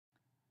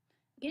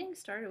Getting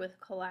started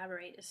with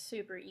Collaborate is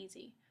super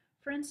easy.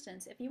 For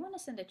instance, if you want to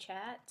send a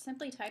chat,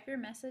 simply type your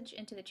message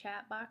into the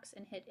chat box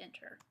and hit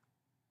enter.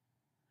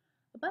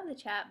 Above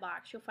the chat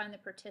box, you'll find the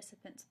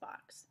participants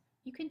box.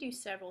 You can do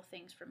several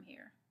things from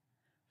here.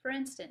 For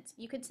instance,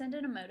 you could send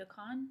an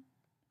emoticon.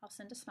 I'll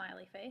send a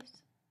smiley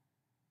face.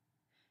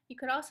 You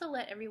could also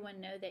let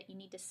everyone know that you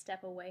need to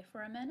step away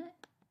for a minute.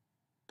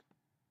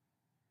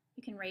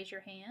 You can raise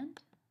your hand.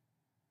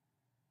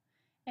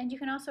 And you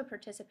can also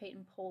participate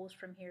in polls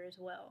from here as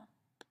well.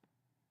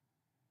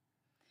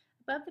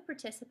 Above the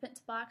participants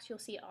box, you'll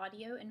see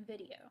audio and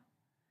video.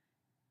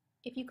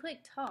 If you click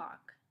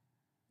talk,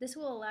 this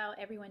will allow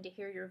everyone to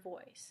hear your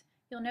voice.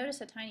 You'll notice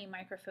a tiny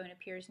microphone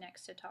appears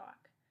next to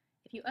talk.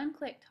 If you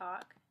unclick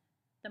talk,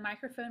 the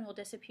microphone will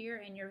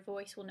disappear and your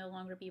voice will no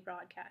longer be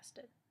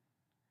broadcasted.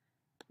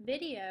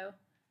 Video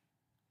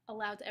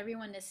allows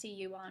everyone to see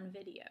you on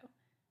video.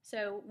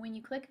 So when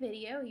you click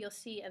video, you'll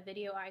see a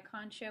video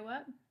icon show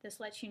up. This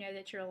lets you know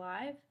that you're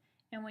live,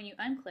 and when you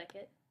unclick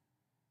it,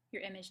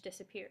 your image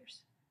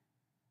disappears.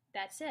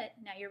 That's it.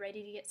 Now you're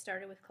ready to get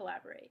started with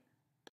Collaborate.